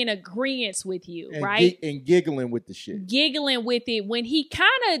in agreement with you, and right? And giggling with the shit. Giggling with it when he kind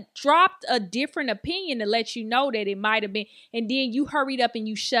of dropped a different opinion to let you know that it might have been, and then you hurried up and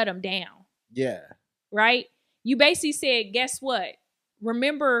you shut him down. Yeah. Right? You basically said, guess what?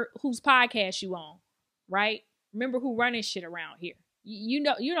 Remember whose podcast you on, right? Remember who running shit around here. You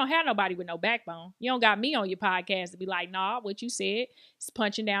know, you don't have nobody with no backbone. You don't got me on your podcast to be like, nah, what you said is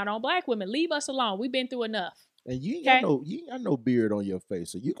punching down on black women. Leave us alone. We've been through enough. And you ain't got no beard on your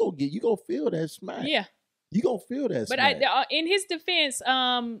face, so you gonna feel that smack. Yeah, you gonna feel that. But smack. In his defense,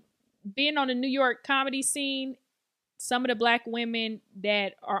 being on the New York comedy scene, some of the black women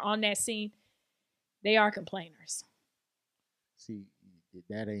that are on that scene, they are complainers. See.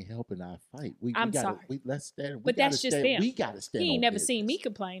 That ain't helping our fight. I'm sorry. Let's stand. But that's just them. We got to stand. He ain't never seen me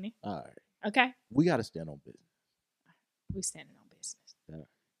complaining. All right. Okay. We got to stand on business. We standing on business. Yeah.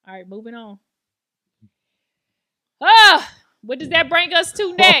 All right, moving on. What does that bring us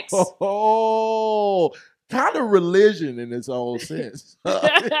to next? Oh, kind of religion in its own sense.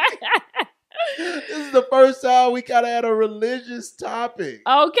 This is the first time we kind of had a religious topic.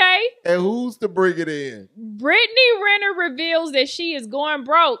 Okay. And who's to bring it in? Brittany Renner reveals that she is going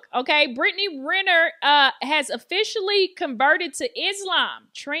broke. Okay. Brittany Renner has officially converted to Islam,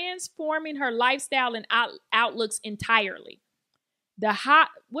 transforming her lifestyle and outlooks entirely.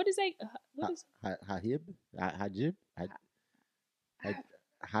 What is that? What is Hajib?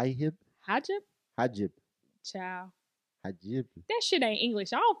 Child. Hajib. That shit ain't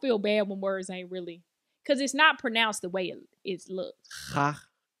English. I don't feel bad when words ain't really, because it's not pronounced the way it looks.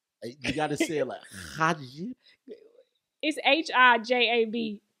 You got to say it like Hajib. It's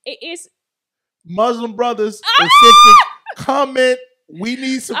Hijab. It's Muslim brothers and sisters. Comment. We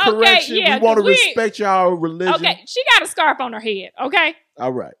need some correction. Yeah, we want to respect y'all religion. Okay, she got a scarf on her head. Okay.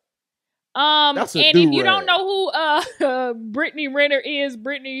 All right. And if you don't know who Brittany Renner is,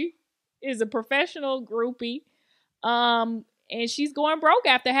 Brittany is a professional groupie. And she's going broke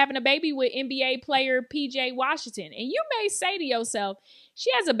after having a baby with NBA player PJ Washington. And you may say to yourself,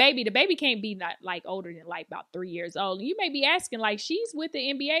 she has a baby. The baby can't be not like older than like about 3 years old. And you may be asking, like, she's with the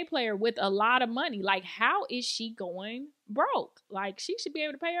NBA player with a lot of money. Like, how is she going broke? Like, she should be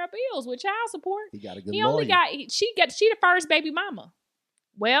able to pay her bills with child support. He got a good lawyer. She the first baby mama.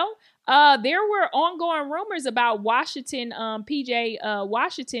 Well, there were ongoing rumors about Washington, PJ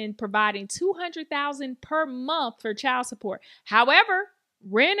Washington providing $200,000 per month for child support. However,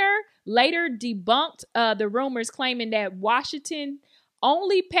 Renner later debunked the rumors, claiming that Washington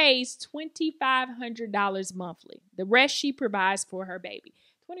only pays $2,500 monthly. The rest she provides for her baby.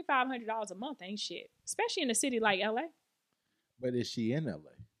 $2,500 a month ain't shit, especially in a city like LA. But is she in LA?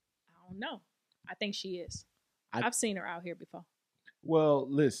 I don't know. I think she is. I've seen her out here before. Well,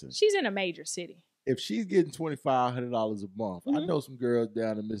 listen. She's in a major city. If she's getting $2,500 a month, I know some girls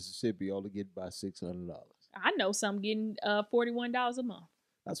down in Mississippi only get about $600. I know some getting $41 a month.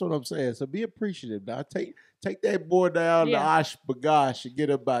 That's what I'm saying. So be appreciative. Now take that boy down to Osh Bagosh and get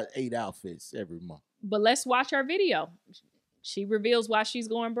her about 8 outfits every month. But let's watch her video. She reveals why she's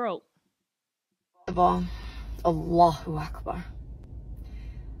going broke. First of all, Allahu Akbar.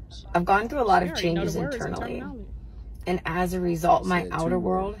 I've gone through a lot of changes internally. And as a result, my outer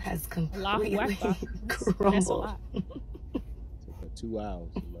world has completely crumbled. Took her 2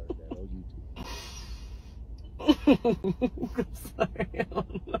 hours to learn that on YouTube. I'm sorry.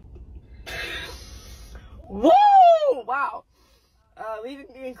 Whoa! Wow. Leaving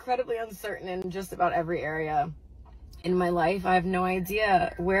me incredibly uncertain in just about every area in my life. I have no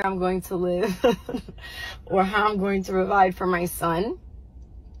idea where I'm going to live or how I'm going to provide for my son.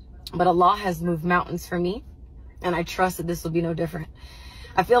 But Allah has moved mountains for me. And I trust that this will be no different.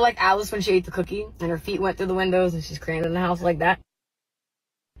 I feel like Alice when she ate the cookie and her feet went through the windows and she's crammed in the house like that.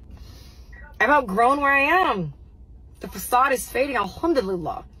 I've outgrown where I am. The facade is fading,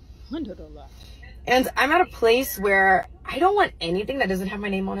 alhamdulillah. Alhamdulillah. And I'm at a place where I don't want anything that doesn't have my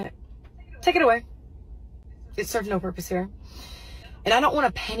name on it. Take it away. It serves no purpose here. And I don't want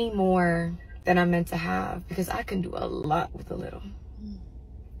a penny more than I'm meant to have because I can do a lot with a little.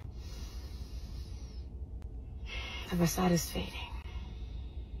 The facade is fading.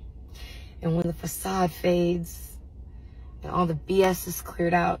 And when the facade fades and all the BS is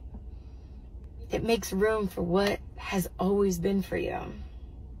cleared out, it makes room for what has always been for you.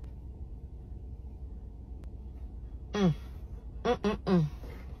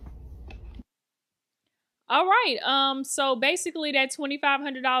 All right. So basically that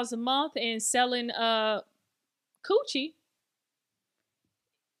 $2,500 a month and selling coochie,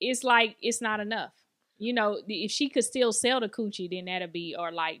 it's like it's not enough. You know, if she could still sell the coochie, then that'd be,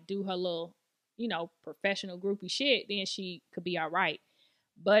 or like do her little, you know, professional groupie shit, then she could be all right.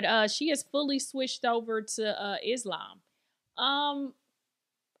 But she has fully switched over to Islam. I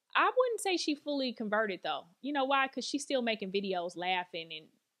wouldn't say she fully converted though. You know why? Because she's still making videos laughing, and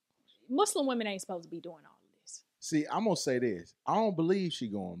Muslim women ain't supposed to be doing all of this. See, I'm gonna say this. I don't believe she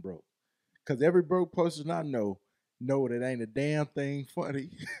going broke. Because every broke person I know that ain't a damn thing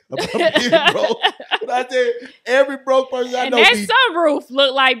funny about being broke. But I tell you, every broke person I know. And that sunroof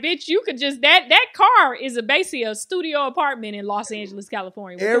look like, bitch, you could just, that car is basically a studio apartment in Los Angeles,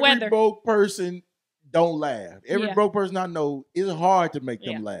 California. With every the weather. Broke person don't laugh. Every broke person I know, it's hard to make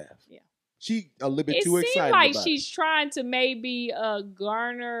them laugh. Yeah. She a little bit too excited. It seems like she's trying to maybe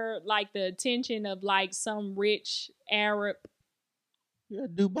garner like the attention of like some rich Arab. Yeah,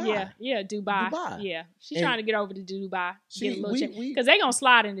 Dubai. Yeah, Dubai. Yeah, she's trying to get over to Dubai. Because they gonna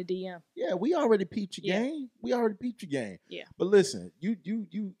slide in the DM. Yeah, we already peeped your game. Yeah. But listen,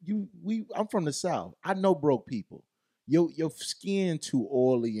 I'm from the South. I know broke people. Your skin too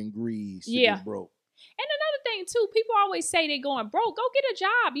oily and greased to be broke. And another thing too, people always say they going broke. Go get a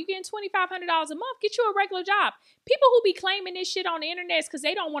job. You getting $2,500 a month. Get you a regular job. People who be claiming this shit on the internet is because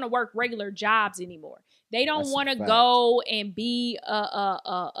they don't want to work regular jobs anymore. They don't want to go and be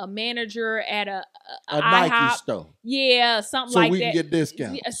a manager at a Nike IHOP store. Yeah, something like that. So we can get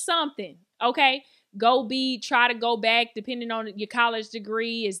discounts. Yeah, something. Okay. Try to go back, depending on your college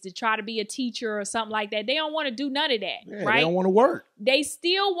degree, is to try to be a teacher or something like that. They don't want to do none of that, right? They don't want to work. They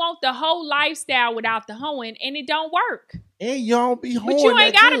still want the whole lifestyle without the hoeing, and it don't work. And y'all be hoeing. But you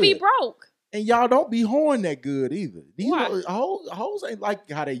ain't got to be broke. And y'all don't be hoeing that good either. These hoes ain't like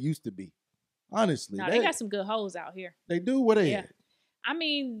how they used to be. Honestly. No, they got some good hoes out here. They do what they I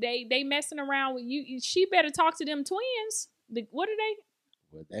mean, they messing around with you. She better talk to them twins. What are they?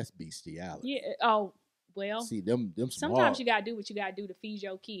 Well, that's bestiality. Yeah. Oh, Well, see them. Sometimes you gotta do what you gotta do to feed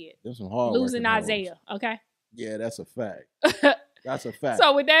your kid. Them some hard losing Isaiah. hoes. Okay. Yeah, that's a fact. That's a fact.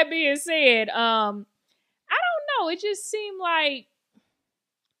 So with that being said, I don't know. It just seemed like,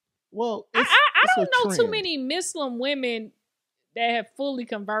 well, I don't know too many Muslim women that have fully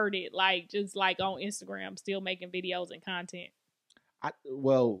converted, like just like on Instagram, still making videos and content. I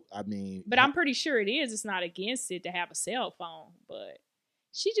mean, but I'm pretty sure it is. It's not against it to have a cell phone, but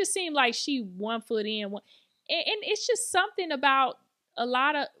she just seemed like she 1 foot in, and it's just something about a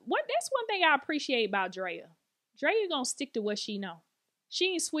lot of what. That's one thing I appreciate about Drea. Drea gonna stick to what she know.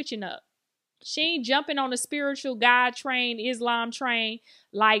 She ain't switching up. She ain't jumping on the spiritual God train, Islam train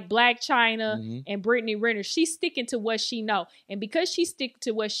like Black China and Brittany Renner. She's sticking to what she know. And because she stick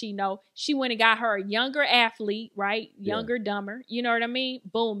to what she know, she went and got her a younger athlete, right? Younger, dumber. You know what I mean?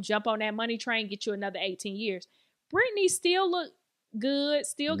 Boom, jump on that money train, get you another 18 years. Brittany still look good,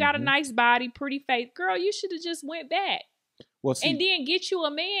 still got a nice body, pretty face. Girl, you should have just went back. Well, see, and then get you a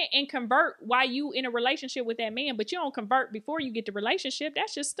man and convert while you in a relationship with that man, but you don't convert before you get the relationship.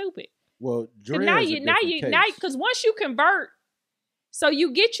 That's just stupid. Well, now because once you convert, so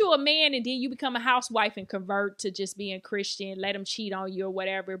you get you a man and then you become a housewife and convert to just being Christian, let him cheat on you or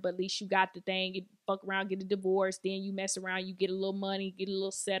whatever, but at least you got the thing, you fuck around, get a divorce, then you mess around, you get a little money, get a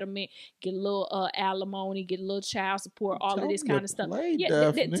little settlement, get a little alimony, get a little child support, all of this kind of stuff.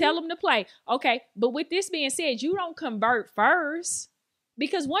 Tell them to play. Okay, but with this being said, you don't convert first.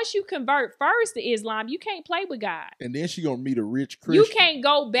 Because once you convert first to Islam, you can't play with God. And then she gonna meet a rich Christian. You can't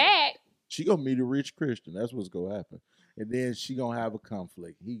go back. She gonna meet a rich Christian. That's what's gonna happen. And then she gonna have a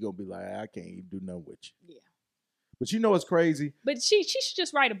conflict. He gonna be like, I can't even do nothing with you. Yeah. But you know what's crazy? But she should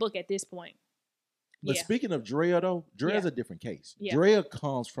just write a book at this point. But speaking of Drea though, Drea's a different case. Yeah. Drea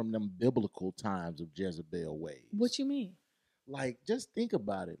comes from them biblical times of Jezebel ways. What you mean? Like, just think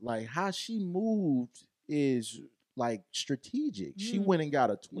about it. Like how she moved is like strategic. She went and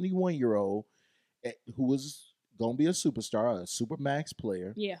got a 21-year-old who was gonna be a superstar, a supermax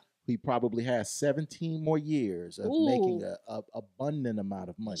player. Yeah. He probably has 17 more years of making a abundant amount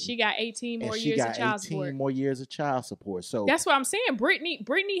of money. She got 18 more years of child support. 18 more years of child support. So that's what I'm saying.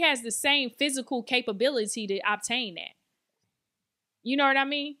 Brittany has the same physical capability to obtain that. You know what I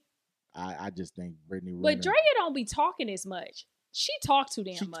mean? I just think Brittany. But Drea don't be talking as much. She talk too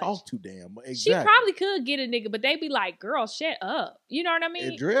damn much. She talk too damn much. She Exactly. probably could get a nigga, but they be like, "Girl, shut up." You know what I mean?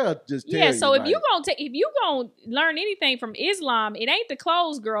 And Drea just tell so you, if you gonna learn anything from Islam, it ain't the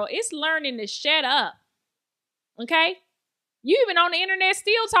clothes, girl. It's learning to shut up. Okay? You even on the internet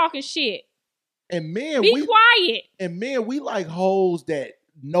still talking shit. And men, be quiet. And men, we like hoes that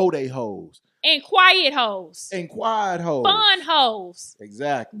know they hoes. And quiet hoes. And quiet hoes. Fun hoes.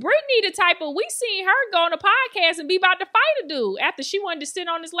 Exactly. Brittany, the type of, we seen her go on a podcast and be about to fight a dude after she wanted to sit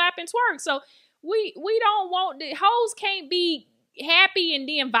on his lap and twerk. So we don't want, the hoes can't be happy and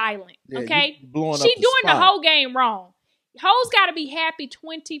then violent. Okay? She doing the whole game wrong. Hoes got to be happy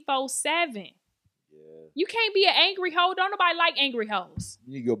 24/7. You can't be an angry hoe. Don't nobody like angry hoes.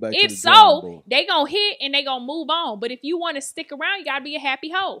 You go back. If so, they gonna hit and they gonna move on. But if you want to stick around, you gotta be a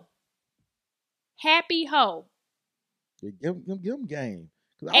happy hoe. Happy hoe. Yeah, give them game.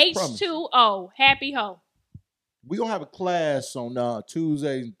 H2O. Happy hoe. We gonna have a class on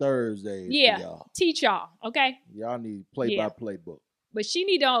Tuesdays and Thursdays. Yeah, for y'all. Teach y'all. Okay. Y'all need play-by-play book. But she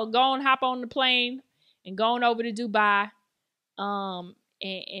need to go and hop on the plane and go on over to Dubai, and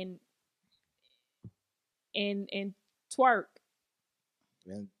twerk.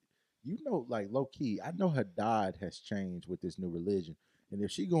 And you know, like low key, I know her diet has changed with this new religion. And if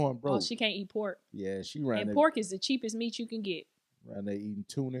she going broke, she can't eat pork. Yeah, she ran. And pork is the cheapest meat you can get. Right, they eating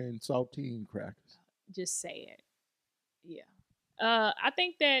tuna and saltine crackers. Just say it. Yeah. I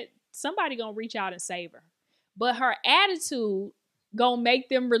think that somebody gonna reach out and save her, but her attitude gonna make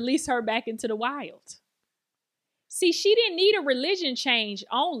them release her back into the wild. See, she didn't need a religion change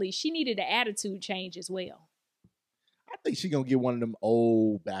only; she needed an attitude change as well. I think she gonna get one of them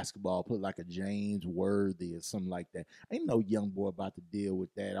old basketball, put like a James Worthy or something like that. Ain't no young boy about to deal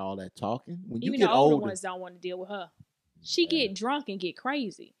with that, all that talking. When even you get the older older, ones don't want to deal with her. She get drunk and get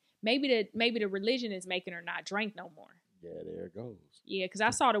crazy. Maybe the religion is making her not drink no more. Yeah, there it goes. Yeah, because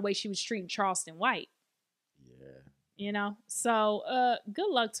I saw the way she was treating Charleston White. Yeah. You know, so good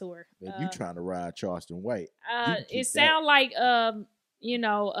luck to her. If you trying to ride Charleston White, it sound like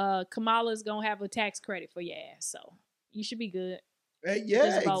Kamala's gonna have a tax credit for your ass, so you should be good. Hey,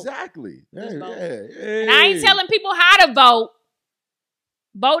 yeah, exactly. And I ain't telling people how to vote.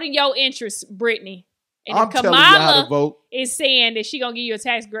 Vote in your interest, Brittany. And if Kamala is saying that she gonna give you a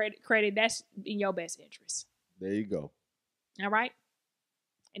tax credit, that's in your best interest. There you go. All right.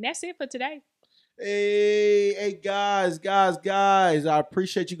 And that's it for today. Hey, guys. I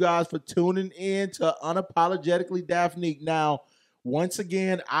appreciate you guys for tuning in to Unapologetically Daphnique. Now, once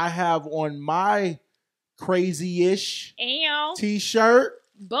again, I have on my crazy-ish t-shirt.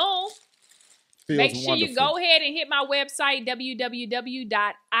 Boom. Make sure you go ahead and hit my website,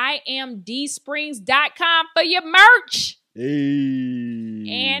 www.imdsprings.com for your merch. Hey.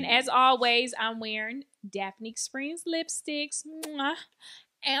 And as always, I'm wearing Daphnique Springs lipsticks. Mwah.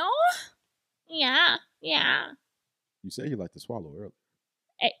 Ow. Yeah. You say you like to swallow early.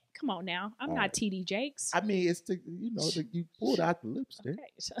 Hey, come on now. I'm not TD Jakes. I mean, it's you pulled out the lipstick.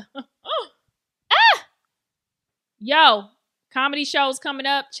 Okay. Yo, comedy shows coming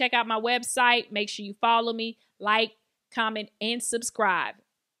up. Check out my website. Make sure you follow me, like, comment, and subscribe.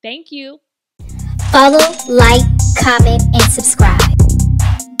 Thank you. Follow, like, comment, and subscribe.